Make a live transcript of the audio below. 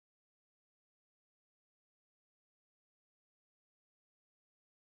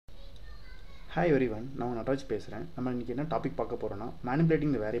Hi everyone, நான் நட்ராஜ் பேசுகிறேன். நம்ம இன்றைக்கி என்ன டாபிக் பார்க்க போகிறோன்னா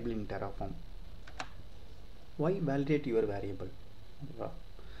manipulating the variable in Terraform. Why validate your variable?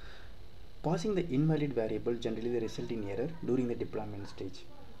 Passing the invalid variable generally the result in error during the deployment stage.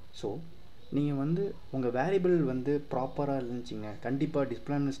 So நீங்கள் உங்கள் வேரியபிள் ப்ராப்பராக இருந்துச்சிங்க கண்டிப்பாக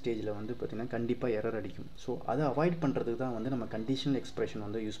டிப்ளாய்மெண்ட் ஸ்டேஜில் பார்த்திங்கன்னா கண்டிப்பாக எரர் அடிக்கும். ஸோ அதை அவாய்ட் பண்ணுறதுக்கு தான் நம்ம கண்டிஷனல்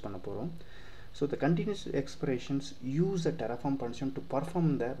எக்ஸ்பிரஷன் யூஸ் பண்ண போகிறோம். So the continuous expressions use the Terraform function to perform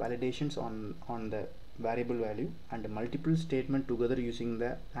the validations on the variable value and multiple statement together using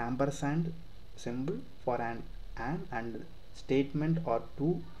the ampersand symbol for an and statement or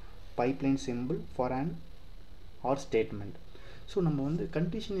two pipeline symbol for an or statement. So நம்ம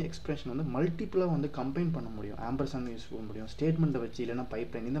conditional expression மல்டிப்புளாக combine பண்ண முடியும். Ampersand use பண்ண முடியும், ஸ்டேட்மெண்ட்டை வச்சு இல்லைனா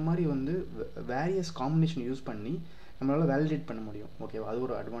pipeline, இந்த மாதிரி வேரியஸ் காம்பினேஷன் யூஸ் பண்ணி நம்மளால் வேலிடேட் பண்ண முடியும். ஓகேவா, அது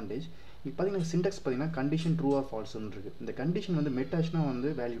ஒரு அட்வான்டேஜ். இப்போ பார்த்தீங்கன்னா சின்டெக்ஸ் பார்த்தீங்கன்னா கண்டிஷன் ட்ரூ ஆர் ஃபால்ஸ்னு இருக்குது. இந்த கண்டிஷன் மெட் ஆச்சுன்னா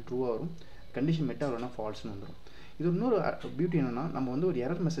வேல்யூ ட்ரூவாக வரும், கண்டிஷன் மெட் ஆகலைன்னா ஃபால்ஸ்னு வந்துடும். இது இன்னொரு பியூட்டி என்னென்னா நம்ம ஒரு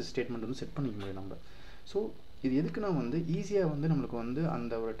எரர் மெசேஜ் ஸ்டேட்மெண்ட் செட் பண்ணிக்க முடியும் நம்ம. ஸோ இது எதுக்குன்னா ஈஸியாக நம்மளுக்கு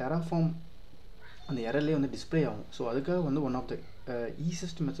அந்த ஒரு டெராஃபார்ம் அந்த எரர்லேயே டிஸ்பிளே ஆகும். ஸோ அதுக்காக one of the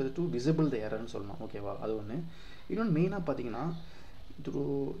easiest method to visible த எரர்னு சொல்லலாம். ஓகேவா, அது ஒன்று. இன்னொன்று மெயினாக பார்த்தீங்கன்னா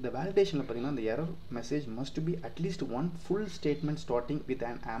through the validation the error message must be at least one full statement starting with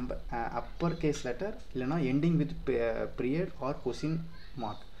an uppercase letter illana ending with period or question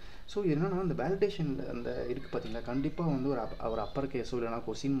mark. So என்னன்னா அந்த வேலிடேஷன்ல அந்த இருக்கு பாத்தீங்களா, கண்டிப்பா ஒரு அப்பர் கேஸோ இல்லைனா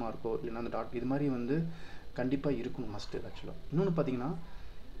கொஸ்டின் மார்க்கோ இல்லைனா அந்த டாட் இது மாதிரி கண்டிப்பா இருக்கணும் மஸ்ட். ஆக்சுவலாக இன்னொன்று பார்த்தீங்கன்னா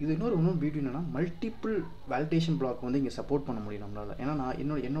இது இன்னொரு பியூட்டி என்னன்னா மல்டிபிள் வேலிடேஷன் பிளாக் இங்கே சப்போர்ட் பண்ண முடியும் நம்மளால். ஏன்னா நான்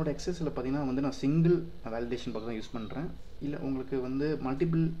என்னோட எக்ஸஸில் பார்த்தீங்கன்னா நான் சிங்கிள் வேலிடேஷன் பிளாக் தான் யூஸ் பண்ணுறேன். இல்லை உங்களுக்கு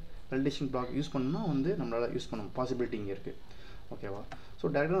மல்டிபிள் வேலிடேஷன் பிளாக் யூஸ் பண்ணால் நம்மளால் யூஸ் பண்ண பாசிபிலிட்டி இங்கே இருக்குது. ஓகேவா, ஸோ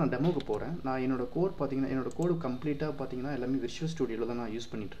டேரெக்டாக நான் டெமோக்கு போகிறேன். நான் என்னோட கோட் பார்த்தீங்கன்னா என்னோட கோடு கம்ப்ளீட்டாக பார்த்தீங்கன்னா எல்லாமே விஷுவல் ஸ்டுடியோவில் தான் நான் யூஸ்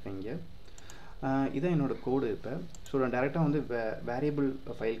பண்ணிகிட்ருக்கேன். இங்கே இதான் என்னோட கோடு. இப்போ ஸோ நான் டேரெக்டாக வேரியபிள்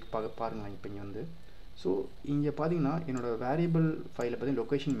ஃபைலுக்கு பாருங்களேன். இப்போ இங்கே ஸோ இங்கே பார்த்தீங்கன்னா என்னோடய வேரியபிள் ஃபைலை பற்றி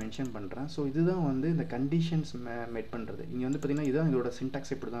லொக்கேஷன் மென்ஷன் பண்ணுறேன். ஸோ இதுதான் இந்த கண்டிஷன்ஸ் மெட் பண்ணுறது. இங்கே பார்த்தீங்கன்னா இதுதான் இதோட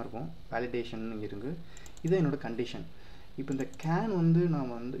சின்டாக்ஸ் இப்படி தான் இருக்கும். வேலிடேஷன் இங்கே இருக்குது, இதுதான் என்னோடய கண்டிஷன். இப்போ இந்த கேன்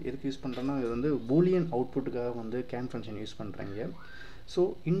நான் எதுக்கு யூஸ் பண்ணுறேன்னா இது பூலியன் அவுட்புட்டுக்காக கேன் ஃபங்க்ஷன் யூஸ் பண்ணுறேங்க. ஸோ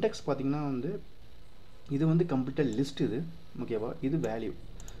இண்டெக்ஸ் பார்த்திங்கன்னா இது கம்ப்ளீட்டாக லிஸ்ட் இது. ஓகேவா, இது வேல்யூ.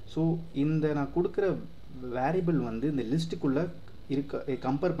 ஸோ இந்த நான் கொடுக்குற வேரியபிள் இந்த லிஸ்ட்டுக்குள்ளே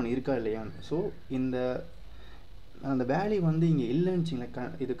கம்பேர் பண்ணி இருக்கா இல்லையான்னு. ஸோ அந்த வேல்யூ இங்கே இல்லைன்னு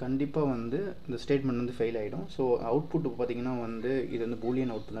வச்சிங்களேன், இது கண்டிப்பாக இந்த ஸ்டேட்மெண்ட் ஃபெயில் ஆகிடும். ஸோ அவுட்புட் பார்த்திங்கன்னா இது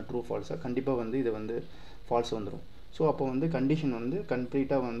பூலியன் அவுட்புட் தான், ட்ரூ ஃபால்ஸாக கண்டிப்பாக இது ஃபால்ஸ் வந்துடும். ஸோ அப்போ கண்டிஷன்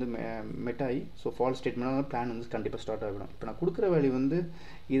கம்ப்ளீட்டாக மெட் ஆகி ஸோ ஃபால்ஸ் ஸ்டேட்மெண்ட் பிளான் கண்டிப்பாக ஸ்டார்ட் ஆகிடும். இப்போ நான் கொடுக்குற வேல்யூ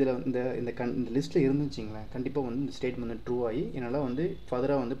இதில் இந்த லிஸ்ட்டில் இருந்துச்சிங்களேன், கண்டிப்பாக இந்த ஸ்டேட்மெண்ட் ட்ரூ ஆகி என்னால்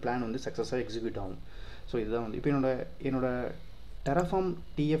ஃபர்தராக பிளான் சக்ஸஸாக எக்ஸிக்யூட் ஆகும். ஸோ இதுதான் இப்போ என்னோட Terraform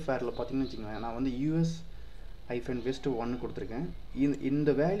TFRல பார்த்தீங்கன்னு வச்சுக்கோங்களேன், நான் US-West1 கொடுத்துருக்கேன். இந்த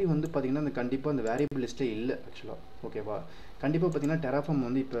வேல்யூ பார்த்தீங்கன்னா கண்டிப்பாக அந்த வேரியபிள் லிஸ்ட்டே இல்லை ஆக்சுவலாக. ஓகேவா, கண்டிப்பாக பார்த்தீங்கன்னா Terraform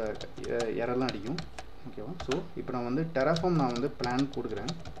இப்போ எரர்லாம் அடிக்கும். ஓகேவா, ஸோ இப்போ நான் Terraform நான் பிளான்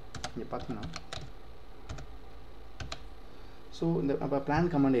கொடுக்குறேன். இங்கே பார்த்தீங்கன்னா ஸோ இந்த அப்போ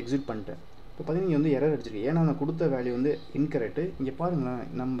பிளான் கமாண்ட் எக்ஸிட் பண்ணிட்டேன். இப்போ பார்த்தீங்கன்னா இங்கே எரர் அடிச்சிருக்கு. ஏன்னா நான் கொடுத்த வேல்யூ இன்கரெக்டு. இங்கே பாருங்களேன்,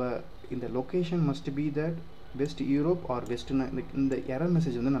 நம்ம இந்த location must be that west Europe R வெஸ்ட்னு இந்த எரர்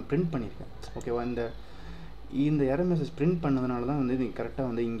மெசேஜ் நான் பிரிண்ட் பண்ணியிருக்கேன். ஓகேவா, இந்த எரர் மெசேஜ் பிரிண்ட் பண்ணதுனால தான் இது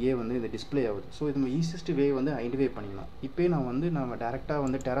கரெக்டாக இங்கேயே இது டிஸ்பிளே ஆகுது. ஸோ இது நம்ம ஈஸியஸ்ட் வே ஐடென்டிஃபை பண்ணிக்கலாம். இப்போ நான்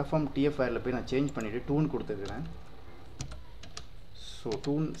டேரெக்டாக Terraform TFRல போய் நான் சேஞ்ச் பண்ணிவிட்டு டூன் கொடுத்துருக்குறேன். ஸோ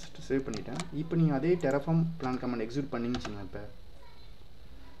டூன் சேவ் பண்ணிட்டேன். இப்போ நீங்கள் அதே Terraform பிளான் கமாண்ட் எக்ஸிக்யூட் பண்ணிச்சிங்க.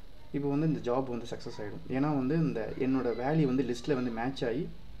 இப்போ இந்த ஜாப் சக்ஸஸ் ஆகிடும். ஏன்னா இந்த என்னோடய வேல்யூ லிஸ்ட்டில் மேட்ச் ஆகி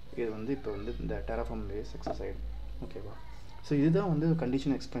இது இப்போ இந்த Terraformலேயே சக்ஸஸ் ஆகிடும். ஓகேவா, ஸோ இதுதான்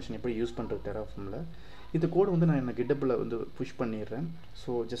கண்டிஷன் எக்ஸ்பிரஷன் எப்படி யூஸ் பண்ணுறது Terraformல. இந்த கோடு நான் என்ன கிட்டப்பில் புஷ் பண்ணிடுறேன்.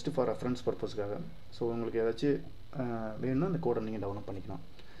 ஸோ ஜஸ்ட் ஃபார் ரெஃபரன்ஸ் பர்பஸ்க்காக. ஸோ உங்களுக்கு ஏதாச்சும் வேணும்னா அந்த கோடை நீங்கள் டவுன்லோட் பண்ணிக்கலாம்.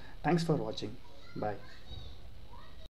 தேங்க்ஸ் ஃபார் வாட்சிங். பாய்.